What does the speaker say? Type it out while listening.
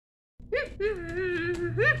I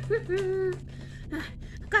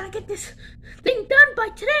gotta get this thing done by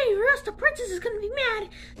today, or else the princess is gonna be mad.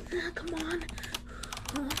 Come on.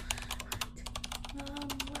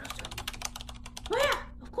 What else do I need? Oh yeah,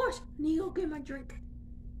 of course. I need to go get my drink.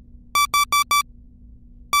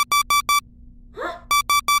 Huh?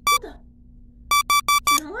 What the?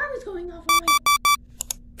 An alarm is going off on my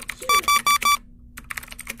computer.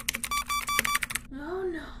 Oh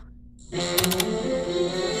no. This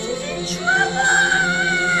is in trouble!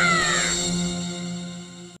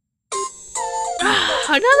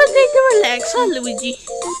 Another day to relax, huh, Luigi?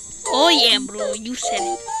 Oh yeah, bro, you said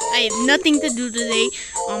it. I have nothing to do today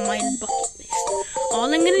on my bucket list.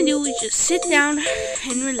 All I'm gonna do is just sit down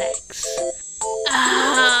and relax.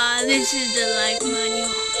 This is the life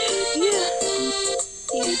manual. Yeah.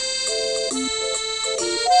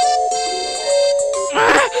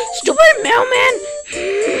 Stupid mailman!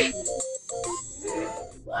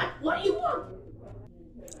 What do you want?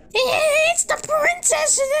 It's the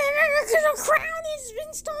princess! The crown has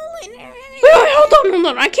been stolen! Wait, hold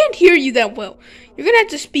on. I can't hear you that well. You're gonna have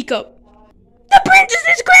to speak up. The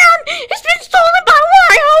princess's crown has been stolen by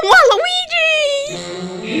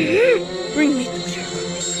Waluigi! Bring me those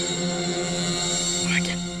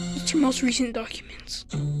Martin, what's your most recent documents?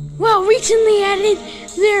 Well, recently added,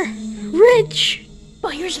 they're rich.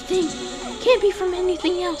 But here's the thing. It can't be from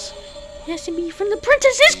anything else. It has to be from the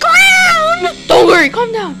Princess's crown! Don't worry,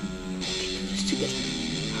 calm down. Okay, do this together.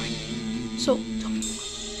 Alright. So, tell me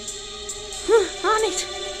more. On it.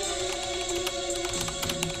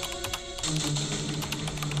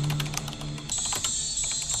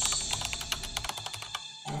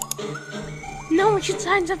 No written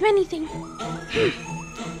signs of anything.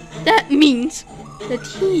 That means that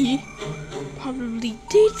he probably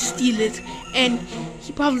did steal it, and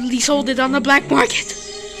he probably sold it on the black market.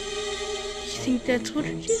 You think that's what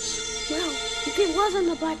it is? Well, if it was on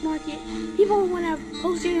the black market, people would have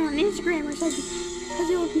posted it on Instagram or something, because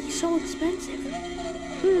it would be so expensive.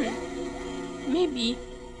 Maybe.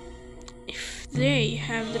 If they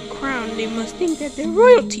have the crown, they must think that they're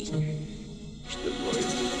royalty. The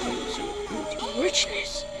royalty brings them to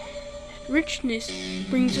richness. That richness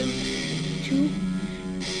brings them to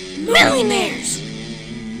millionaires.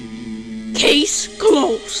 Case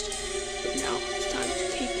closed. But now it's time to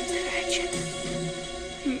take into action.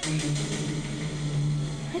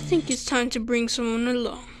 I think it's time to bring someone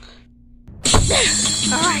along.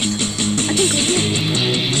 Alright, I think we're here.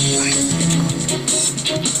 Alright,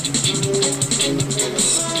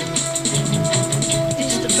 this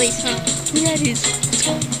is the place, huh? Yeah, it is.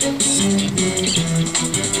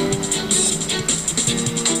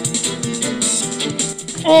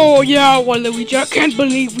 Oh yeah, Waluigi, I can't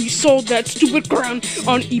believe we sold that stupid crown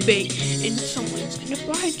on eBay. And someone's gonna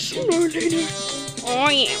buy it sooner or later. Oh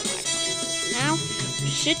yeah, now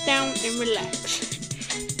sit down and relax.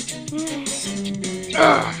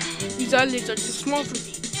 These eyelids are too small for me.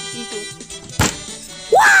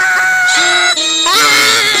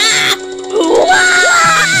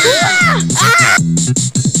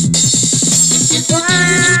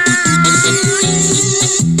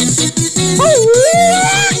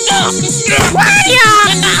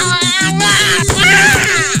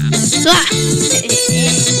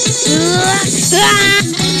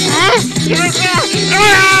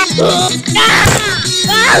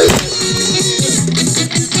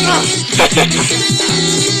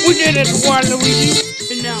 We did it, Waluigi.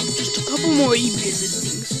 And now, just a couple more eBay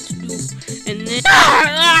listings to do. And then...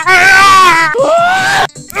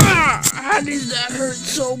 How does that hurt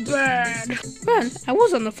so bad? Man, I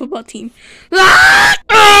was on the football team.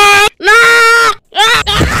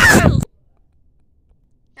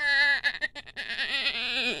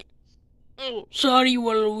 Oh, sorry,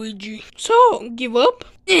 Waluigi. So, give up?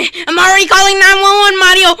 I'm already calling 911,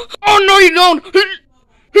 Mario! Oh, no, you don't!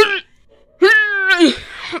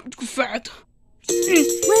 I'm too fat.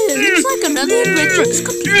 Well, it looks like another Matrix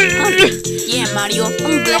computer. Yeah, Mario,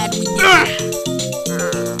 I'm glad we did.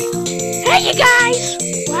 Hey, you guys!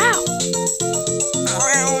 Wow.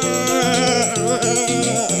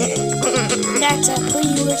 That's a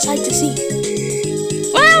pretty weird sight to see.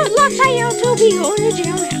 Well, it looks like you'll two be going to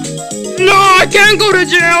jail now. No, I can't go to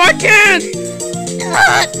jail. I can't.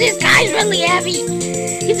 This guy's really heavy.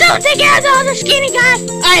 You don't take care of the other skinny guy.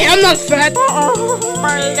 I'm not fat.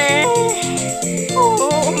 My leg.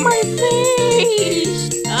 Oh, my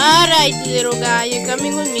face. Alright, little guy, you're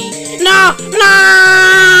coming with me. No!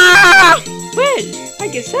 Well, I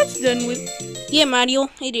guess that's done with. Yeah, Mario,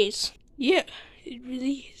 it is. Yeah, it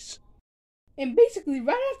really is. And basically,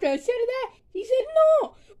 right after I said that, he said,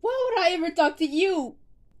 no, why would I ever talk to you?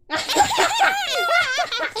 You're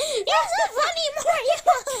so funny, Mario.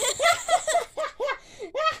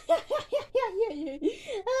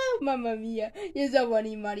 Oh, Mamma Mia. You're so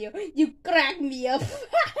funny, Mario. You crack me up.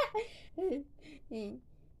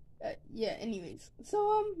 Yeah, anyways.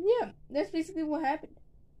 So, yeah, that's basically what happened.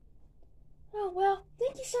 Oh, well,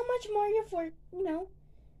 thank you so much, Mario, for,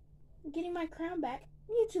 getting my crown back.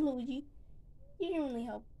 You too, Luigi. You didn't really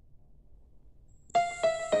help.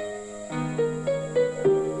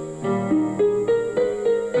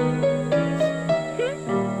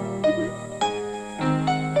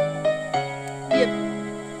 Yep.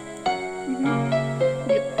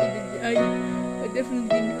 Yep, I definitely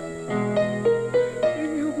didn't help.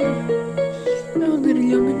 Oh, little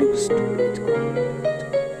young and it was stupid.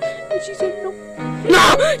 And she said no.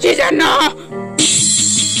 No! She said no!